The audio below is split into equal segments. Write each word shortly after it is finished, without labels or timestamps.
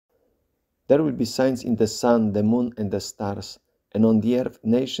There will be signs in the sun, the moon, and the stars, and on the earth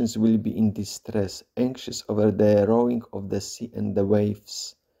nations will be in distress, anxious over the roaring of the sea and the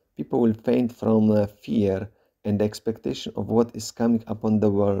waves. People will faint from fear and the expectation of what is coming upon the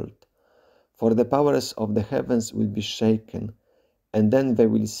world. For the powers of the heavens will be shaken, and then they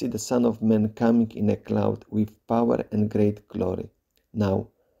will see the Son of Man coming in a cloud with power and great glory. Now,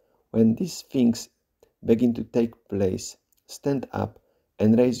 when these things begin to take place, stand up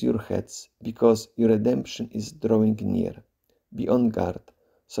and raise your heads, because your redemption is drawing near. Be on guard,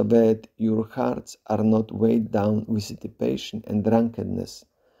 so that your hearts are not weighed down with dissipation and drunkenness,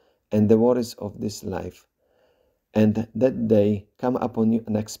 and the worries of this life, and that day come upon you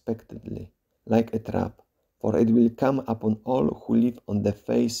unexpectedly, like a trap, for it will come upon all who live on the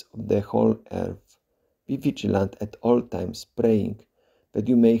face of the whole earth. Be vigilant at all times, praying, that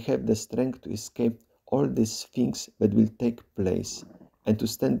you may have the strength to escape all these things that will take place, and to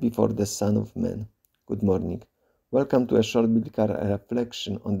stand before the Son of Man. Good morning. Welcome to a short biblical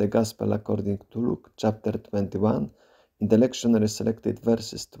reflection on the Gospel according to Luke, chapter 21, in the lectionary selected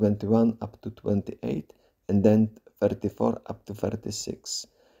verses 21 up to 28, and then 34 up to 36.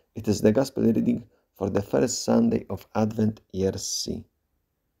 It is the Gospel reading for the first Sunday of Advent, year C.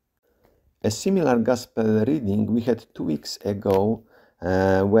 A similar Gospel reading we had 2 weeks ago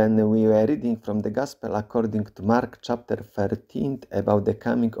when we were reading from the Gospel according to Mark chapter 13 about the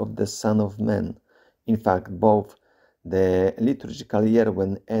coming of the Son of Man. In fact, both the liturgical year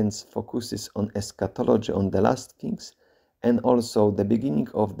when ends focuses on eschatology, on the last things, and also the beginning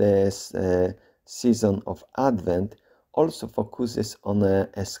of the season of Advent also focuses on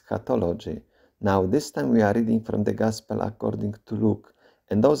eschatology. Now, this time we are reading from the Gospel according to Luke,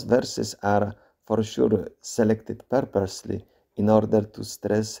 and those verses are for sure selected purposely in order to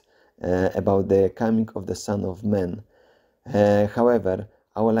stress about the coming of the Son of Man. However,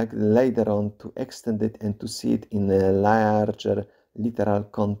 I would like later on to extend it and to see it in a larger literal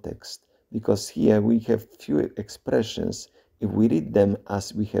context, because here we have few expressions. If we read them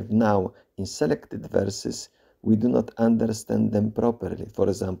as we have now in selected verses, we do not understand them properly. For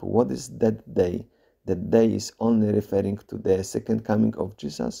example, what is that day? That day is only referring to the second coming of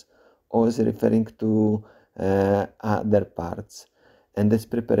Jesus, or is referring to other parts? And this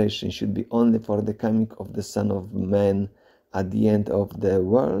preparation should be only for the coming of the Son of Man at the end of the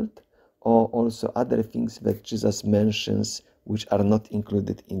world, or also other things that Jesus mentions which are not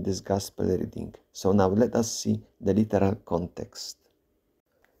included in this Gospel reading. So now let us see the literal context.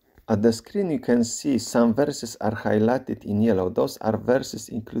 At the screen you can see some verses are highlighted in yellow. Those are verses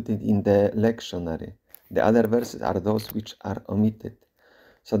included in the lectionary. The other verses are those which are omitted.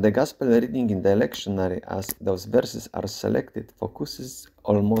 So the Gospel reading in the lectionary, as those verses are selected, focuses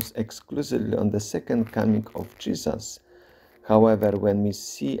almost exclusively on the second coming of Jesus. However, when we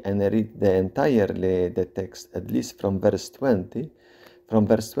see and read entirely the text, at least from verse 20,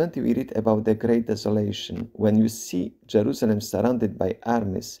 we read about the great desolation. When you see Jerusalem surrounded by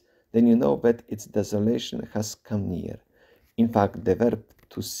armies, then you know that its desolation has come near. In fact, the verb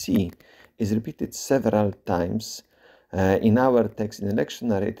to see is repeated several times. In our text in the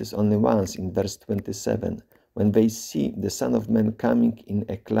lectionary, it is only once in verse 27, when they see the Son of Man coming in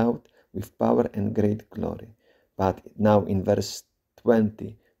a cloud with power and great glory. But now in verse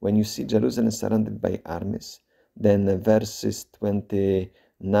 20, when you see Jerusalem surrounded by armies, then verses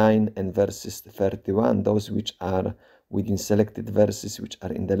 29 and verses 31, those which are within selected verses which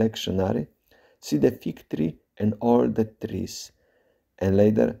are in the lectionary, see the fig tree and all the trees. And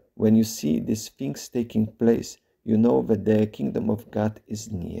later, when you see these things taking place, you know that the kingdom of God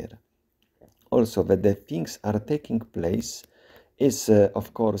is near. Also, that the things are taking place is,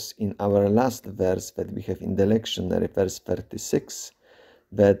 of course, in our last verse that we have in the lectionary, verse 36,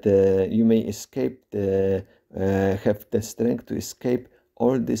 that you may escape, have the strength to escape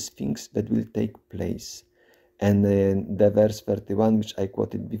all these things that will take place. And the verse 31, which I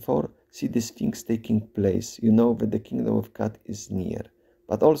quoted before, see these things taking place. You know that the kingdom of God is near.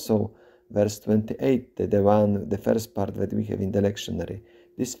 But also, verse 28, the first part that we have in the lectionary,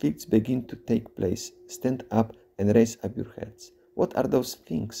 these things begin to take place. Stand up and raise up your heads. What are those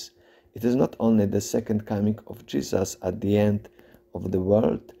things? It is not only the second coming of Jesus at the end of the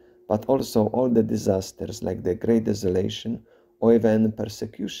world, but also all the disasters like the great desolation, or even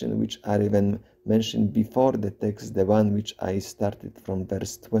persecution, which are even mentioned before the text, the one which I started from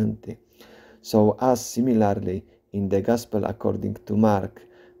verse 20. So as similarly in the Gospel according to Mark,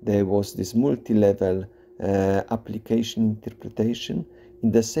 there was this multi-level application interpretation.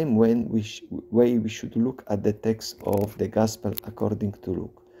 In the same way we should look at the text of the Gospel according to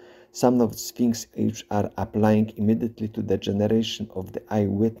Luke. Some of these things which are applying immediately to the generation of the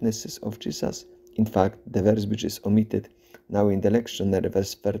eyewitnesses of Jesus. In fact, the verse which is omitted now in the lectionary,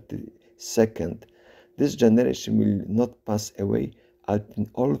 verse 32nd, this generation will not pass away until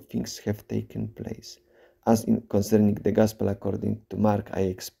all things have taken place. As in concerning the gospel according to Mark, I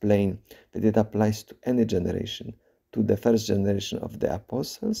explain that it applies to any generation, to the first generation of the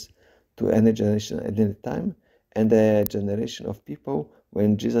apostles, to any generation at any time, and the generation of people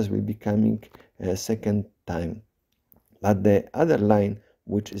when Jesus will be coming a second time. But the other line,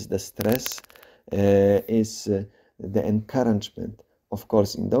 which is the stress, is the encouragement. Of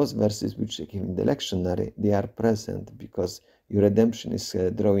course, in those verses which are given in the lectionary, they are present because your redemption is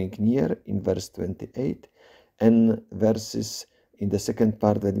drawing near in verse 28, and verses in the second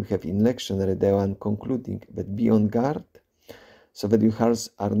part that we have in lectionary, the one concluding that be on guard, so that your hearts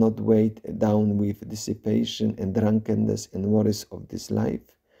are not weighed down with dissipation and drunkenness and worries of this life.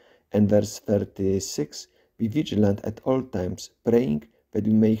 And verse 36, be vigilant at all times, praying that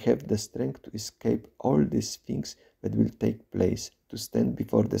you may have the strength to escape all these things that will take place, to stand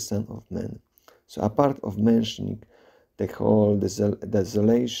before the Son of Man. So apart of mentioning the whole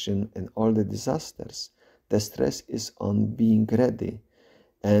desolation and all the disasters, the stress is on being ready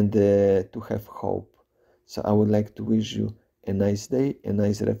and to have hope. So I would like to wish you a nice day, a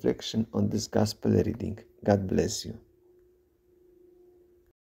nice reflection on this gospel reading. God bless you.